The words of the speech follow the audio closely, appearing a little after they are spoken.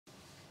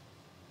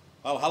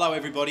Well, hello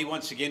everybody.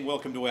 Once again,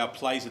 welcome to our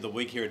Plays of the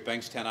Week here at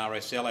Bankstown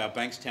RSL, our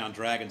Bankstown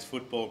Dragons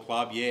Football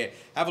Club. Yeah,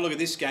 have a look at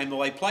this game.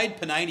 Well, they played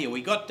Panania.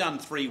 We got done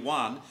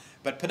 3-1,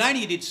 but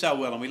Panania did so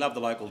well, and we love the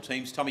local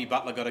teams. Tommy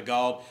Butler got a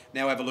goal.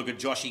 Now have a look at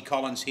Joshy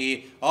Collins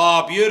here.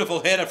 Oh,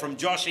 beautiful header from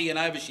Joshy, and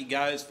over she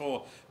goes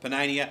for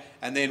Panania.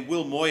 And then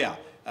Will Moyer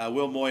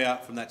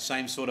from that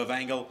same sort of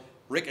angle,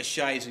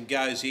 ricochets and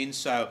goes in.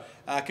 So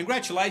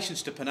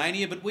congratulations to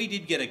Panania, but we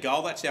did get a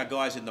goal. That's our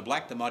guys in the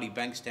black, the mighty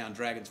Bankstown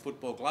Dragons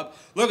Football Club.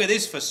 Look at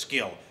this for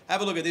skill. Have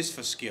a look at this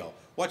for skill.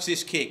 Watch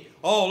this kick.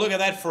 Oh, look at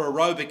that for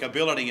aerobic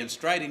ability, and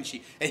straight in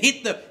she... It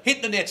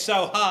hit the net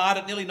so hard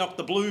it nearly knocked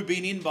the blue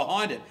bin in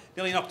behind it.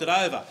 Nearly knocked it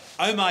over.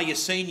 Omar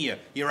Yassine,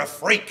 you're a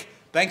freak.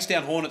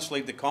 Bankstown Hornets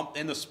lead the comp,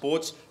 then the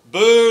sports.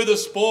 Boo the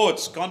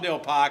sports. Condell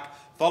Park,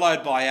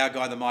 followed by our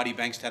guy, the mighty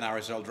Bankstown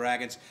RSL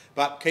Dragons.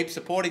 But keep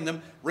supporting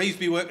them.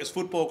 Revesby Workers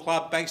Football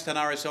Club, Bankstown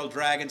RSL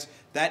Dragons.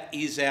 That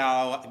is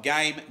our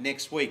game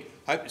next week.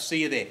 Hope to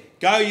see you there.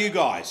 Go you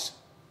guys.